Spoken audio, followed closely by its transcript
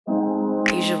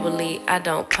Usually I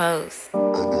don't post.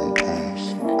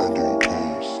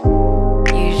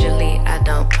 Usually I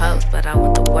don't post, but I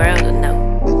want the world to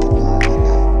know.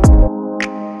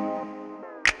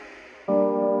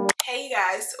 Hey you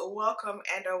guys, welcome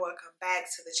or welcome back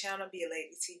to the channel Be a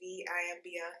Lady TV. I am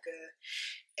Bianca,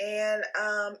 and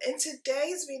in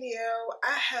today's video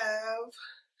I have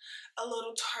a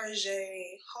little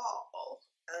Target haul.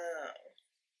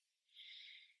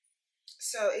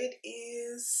 So it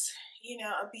is,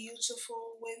 a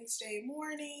beautiful Wednesday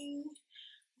morning.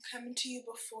 I'm coming to you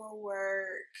before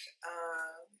work.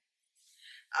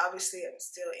 Obviously I'm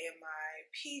still in my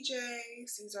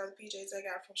PJs. These are the PJs I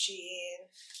got from Shein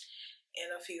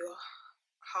and a few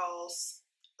hauls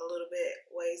a little bit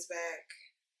ways back.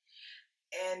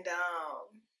 And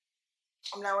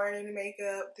I'm not wearing any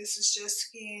makeup. This is just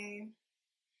skin.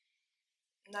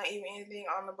 Not even anything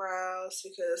on the brows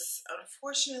because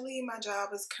unfortunately my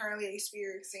job is currently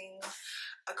experiencing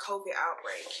a COVID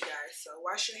outbreak, you guys. So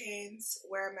wash your hands,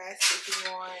 wear a mask if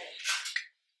you want.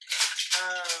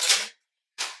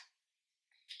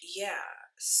 Yeah,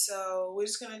 so we're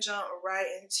just gonna jump right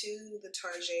into the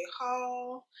Target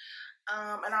haul.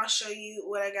 And I'll show you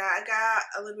what I got. I got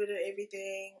a little bit of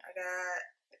everything.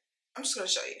 I'm just gonna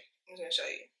show you.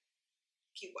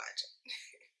 Keep watching.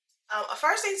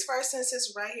 First things first, since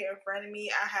it's right here in front of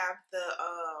me, I have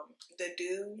the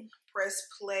Doux Press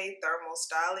Play Thermal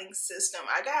Styling System.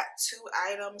 I got 2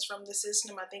 items from the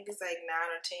system. I think it's like 9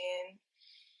 or 10.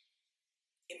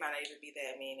 It might not even be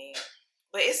that many,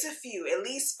 but it's a few, at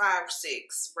least 5 or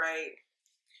 6, right?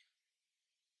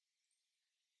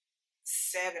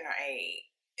 7 or 8.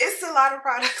 It's a lot of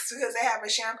products because they have a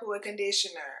shampoo and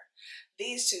conditioner.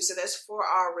 These 2, so that's 4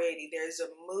 already. There's a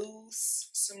mousse,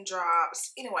 some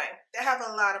drops. Anyway, they have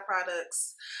a lot of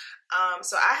products.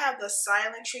 So I have the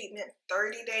Silent Treatment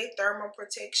 30-Day Thermal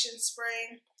Protection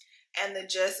Spray and the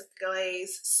Just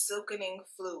Glaze Silkening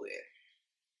Fluid.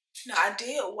 Now I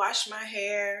did wash my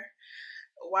hair,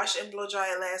 wash and blow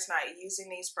dry it last night using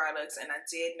these products, and I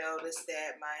did notice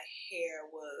that my hair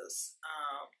was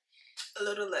a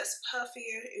little less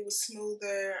puffier. It was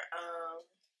smoother.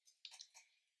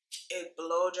 It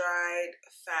blow dried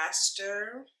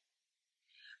faster,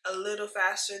 a little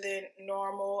faster than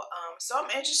normal. So I'm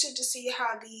interested to see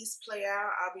how these play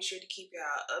out. I'll be sure to keep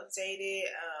y'all updated.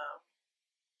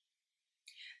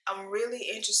 I'm really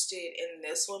interested in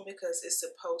this one because it's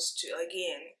supposed to,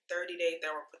 again, 30-day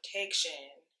thermal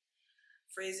protection,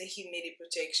 freezing humidity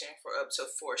protection for up to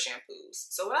 4 shampoos.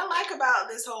 So what I like about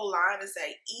this whole line is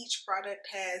that each product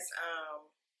has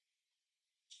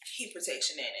heat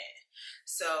protection in it.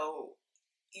 So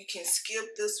you can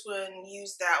skip this one,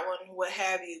 use that one, what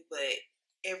have you, but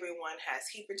everyone has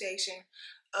heat protection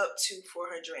up to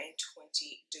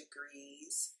 420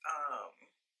 degrees.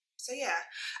 So yeah,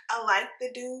 I like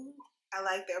the Doux. I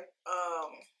like their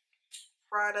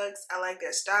products. I like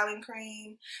their styling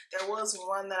cream. There was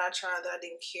one that I tried that I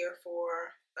didn't care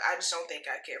for, but I just don't think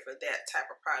I care for that type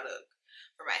of product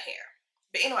for my hair.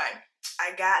 But anyway,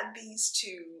 I got these 2,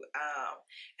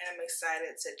 and I'm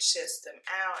excited to test them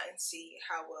out and see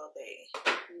how well they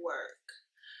work.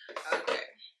 Okay,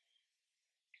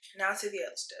 now to the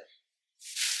other stuff.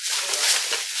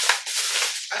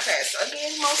 Okay, so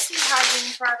again, mostly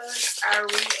hygiene products. I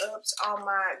re-upped on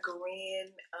my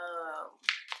Grin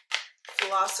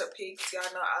Flosser picks.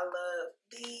 Y'all know I love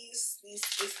these. These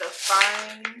is the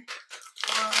fine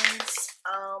ones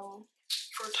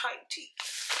for tight teeth.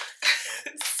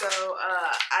 So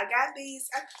I got these.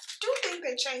 I do think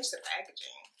they changed the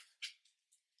packaging.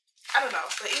 I don't know,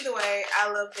 but either way,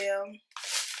 I love them.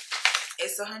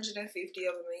 It's 150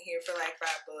 of them in here for like $5.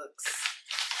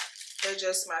 They're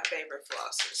just my favorite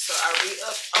flossers. So I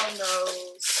re-upped on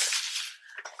those.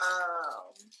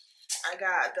 I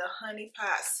got the Honey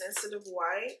Pot Sensitive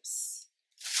Wipes.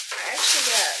 I actually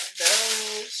got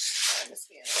those. Let me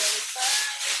see on the other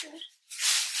side.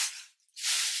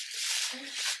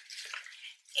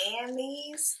 And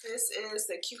this is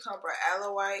the Cucumber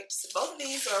Aloe Wipes. Both of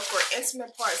these are for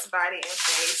intimate parts, body and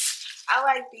face. I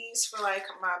like these for like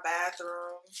my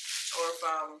bathroom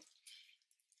or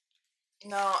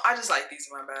I just like these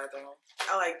in my bathroom.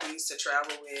 I like these to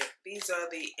travel with. These are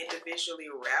the individually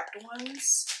wrapped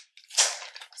ones.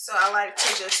 So I like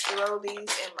to just throw these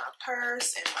in my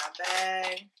purse, in my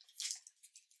bag,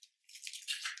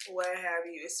 what have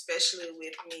you, especially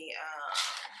with me.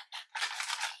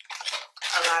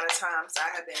 A lot of times I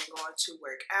have been going to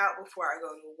work out before I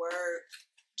go to work.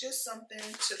 Just something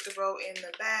to throw in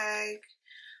the bag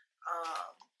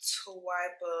to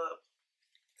wipe up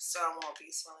so I won't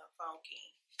be smelling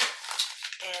funky.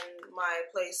 in my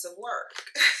place of work.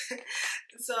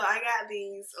 So I got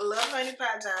these. Love honey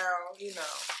pie down, you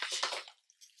know.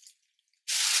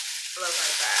 Love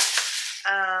honey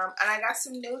pie. And I got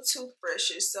some new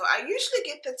toothbrushes. So I usually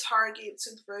get the Target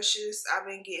toothbrushes. I've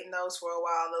been getting those for a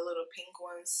while, the little pink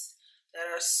ones that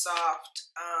are soft.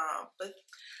 But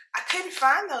I couldn't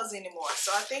find those anymore.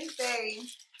 So I think they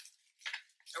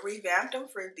revamped them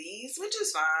for these, which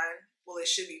is fine. Well, it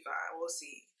should be fine. We'll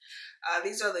see.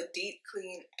 These are the deep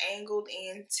clean angled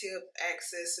in tip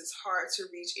accesses hard to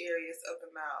reach areas of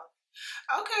the mouth.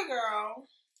 Okay, girl.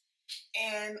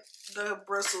 And the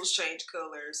bristles change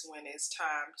colors when it's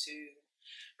time to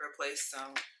replace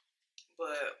them.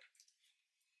 But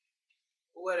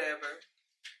whatever.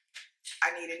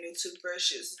 I needed new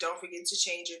toothbrushes. Don't forget to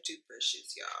change your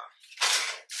toothbrushes, y'all.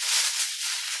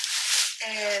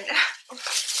 And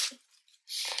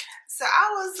so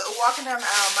I was walking down the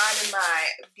aisle minding my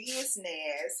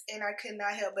business, and I could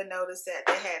not help but notice that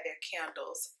they had their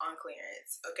candles on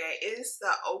clearance. Okay, it's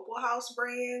the Opal House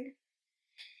brand.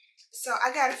 So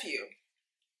I got a few.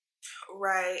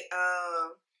 Right.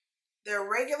 They're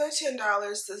regular $10.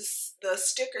 The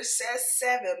sticker says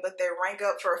 7, but they rank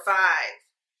up for 5.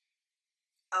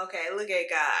 Okay, look at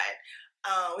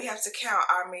God. We have to count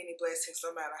our many blessings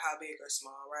no matter how big or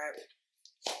small, right?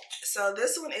 So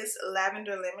this one is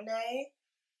lavender lemonade.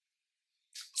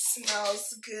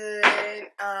 Smells good.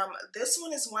 This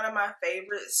one is one of my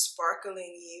favorites,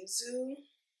 sparkling yuzu.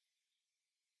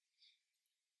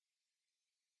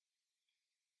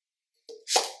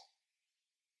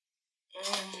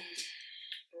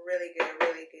 Really good,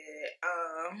 really good.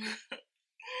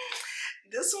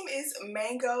 This one is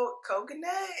mango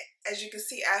coconut. As you can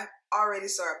see, I already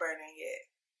started burning it.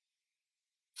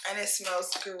 And it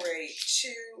smells great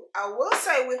too. I will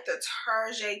say with the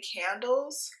Target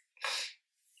candles,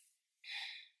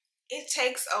 it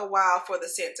takes a while for the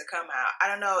scent to come out. I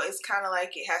don't know, it's kind of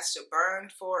like it has to burn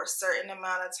for a certain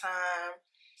amount of time.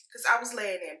 Because I was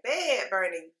laying in bed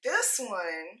burning this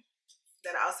one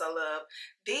that I also love.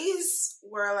 These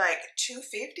were like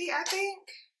 $2.50, I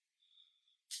think.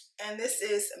 And this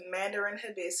is mandarin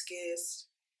hibiscus.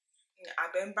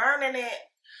 I've been burning it.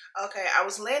 Okay, I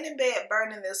was laying in bed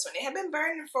burning this one. It had been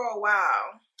burning for a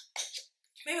while.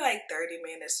 Maybe like 30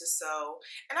 minutes or so.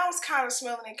 And I was kind of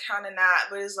smelling it, kind of not.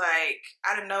 But it's like,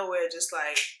 out of nowhere, just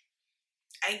like,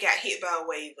 I got hit by a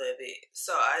wave of it.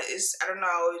 So I don't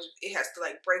know, it has to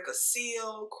like break a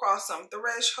seal, cross some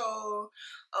threshold,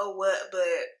 or what.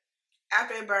 But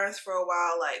after it burns for a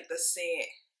while, like the scent,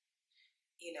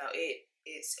 you know,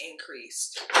 it's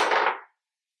increased.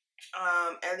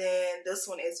 And then this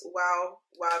one is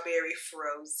wild berry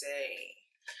froze.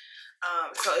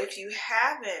 So if you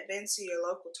haven't been to your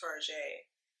local Target,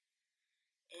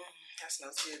 that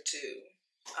smells good too.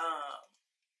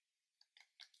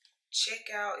 Check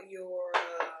out your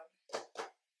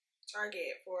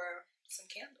Target for some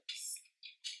candles.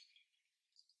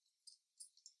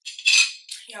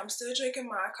 Yeah, I'm still drinking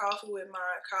my coffee with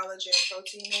my collagen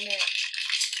protein in it.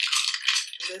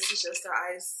 This is just the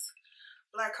iced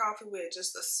black coffee with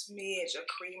just a smidge of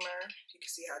creamer. You can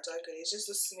see how dark it is. Just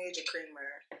a smidge of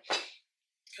creamer.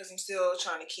 Because I'm still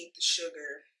trying to keep the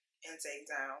sugar intake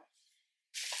down.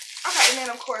 Okay, and then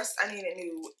of course I need a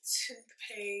new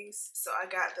toothpaste. So I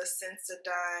got the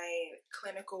Sensodyne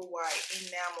Clinical White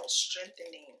Enamel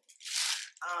Strengthening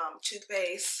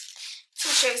toothpaste. 2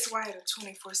 shades whiter,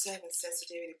 24/7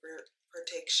 sensitivity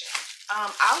protection.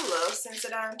 I love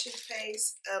Sensodyne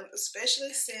toothpaste,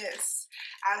 especially since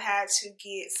I've had to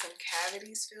get some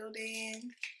cavities filled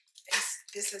in.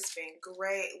 This has been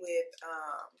great with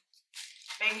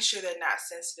making sure they're not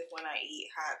sensitive when I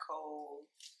eat, hot, cold,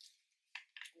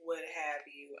 what have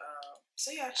you.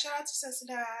 So yeah, shout out to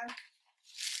Sensodyne.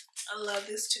 I love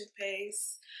this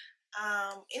toothpaste.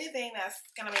 Anything that's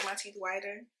gonna make my teeth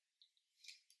whiter,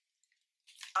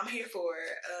 I'm here for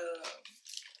it.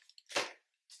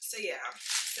 So yeah,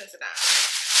 Sensodyne.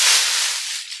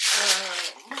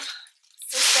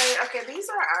 Okay, these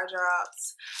are eye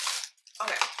drops.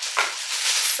 Okay,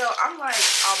 so I'm like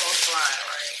almost blind,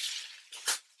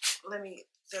 right?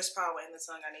 There's power in the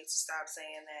tongue. I need to stop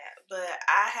saying that. But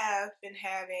I have been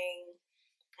having,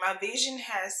 my vision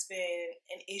has been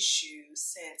an issue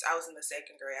since I was in the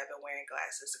 2nd grade. I've been wearing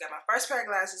glasses. I got my first pair of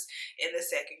glasses in the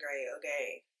 2nd grade,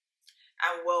 okay?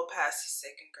 I'm well past the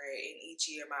 2nd grade, and each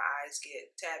year my eyes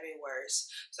get a tad bit worse.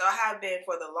 So I have been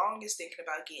for the longest thinking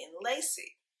about getting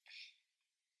LASIK.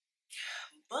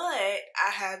 But I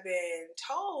have been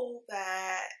told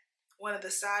that one of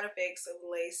the side effects of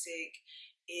LASIK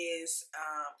is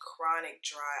chronic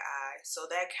dry eye. So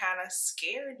that kind of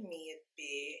scared me a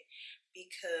bit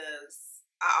because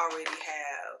I already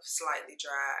have slightly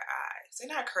dry eyes. They're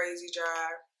not crazy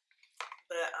dry,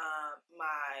 but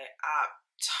my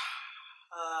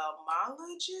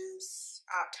optometrist,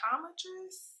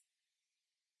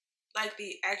 like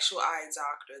the actual eye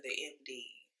doctor, the MD,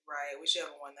 right?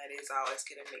 Whichever one that is, I always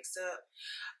get it mixed up.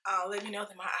 Let me know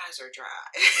that my eyes are dry.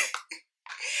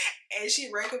 And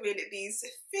she recommended these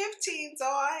 $15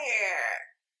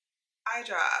 eye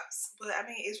drops. But I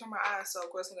mean, it's for my eyes, so of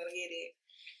course I'm gonna get it.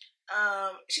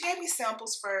 She gave me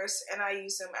samples first, and I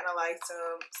used them and I liked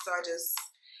them, so I just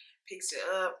picked it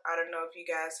up. I don't know if you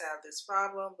guys have this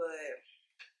problem, but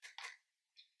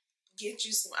get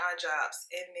you some eye drops.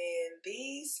 And then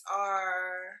these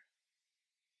are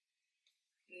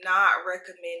not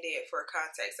recommended for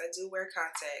contacts. I do wear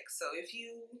contacts, so if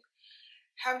you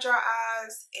have dry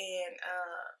eyes and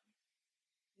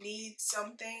need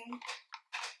something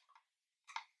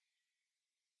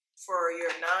for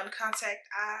your non-contact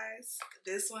eyes,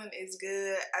 this one is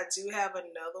good. I do have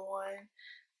another one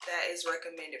that is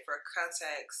recommended for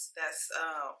contacts that's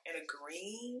in a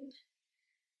green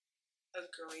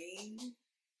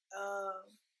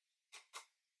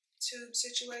tube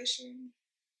situation.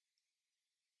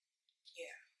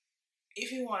 Yeah,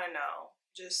 if you want to know,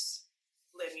 just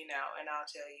let me know and I'll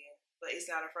tell you, but it's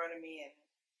not in front of me and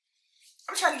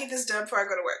I'm trying to get this done before I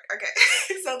go to work. Okay,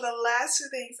 so the last two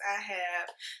things I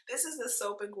have, this is the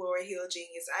Soap and Glory Heal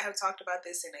Genius. I have talked about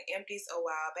this in the empties a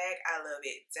while back. I love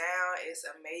it. Down is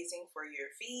amazing for your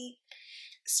feet,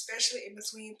 especially in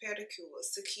between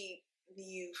pedicures, to keep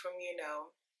you from, you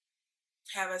know,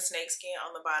 having snake skin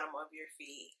on the bottom of your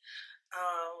feet.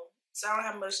 So I don't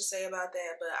have much to say about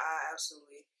that, but I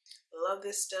absolutely love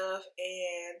this stuff,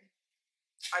 and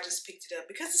I just picked it up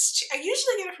because it's cheap. I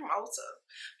usually get it from Ulta,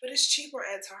 but it's cheaper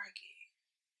at Target.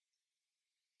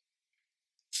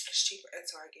 It's cheaper at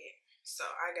Target, so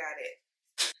I got it.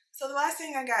 So the last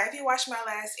thing I got, if you watched my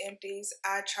last empties,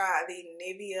 I tried the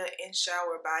Nivea In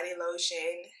Shower Body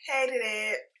Lotion. Hated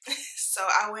it. So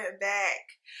I went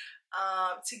back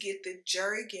to get the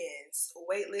Jergen's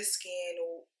weightless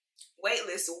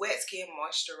wet skin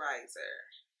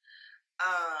moisturizer.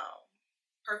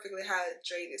 Perfectly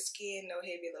hydrated skin, no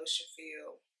heavy lotion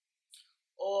feel.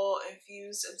 Oil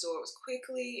infused, absorbs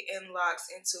quickly and locks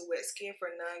into wet skin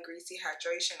for non-greasy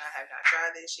hydration. I have not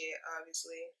tried this yet,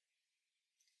 obviously.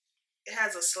 It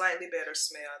has a slightly better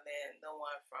smell than the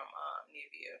one from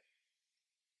Nivea.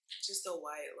 Just a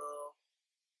white little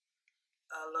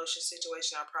lotion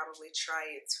situation. I'll probably try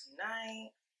it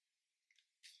tonight.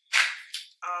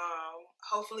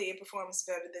 Hopefully it performs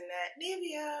better than that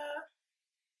Nivea.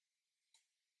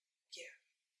 Yeah,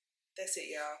 that's it,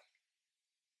 y'all.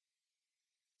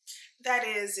 That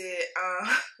is it.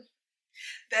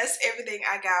 That's everything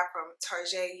I got from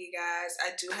Target, you guys.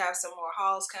 I do have some more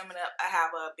hauls coming up. I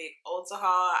have a big Ulta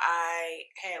haul. I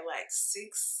had like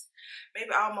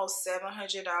maybe almost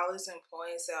 $700 in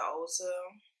points at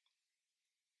Ulta,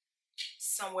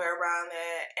 somewhere around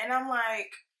that. And I'm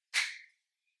like,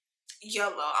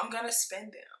 YOLO, I'm gonna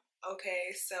spend them.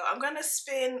 Okay, so I'm gonna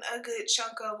spend a good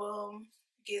chunk of them,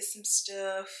 get some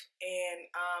stuff, and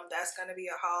that's gonna be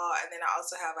a haul. And then I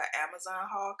also have an Amazon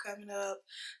haul coming up,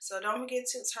 so don't forget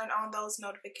to turn on those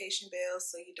notification bells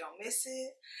so you don't miss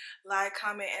it. Like,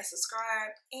 comment, and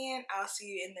subscribe, and I'll see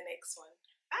you in the next one.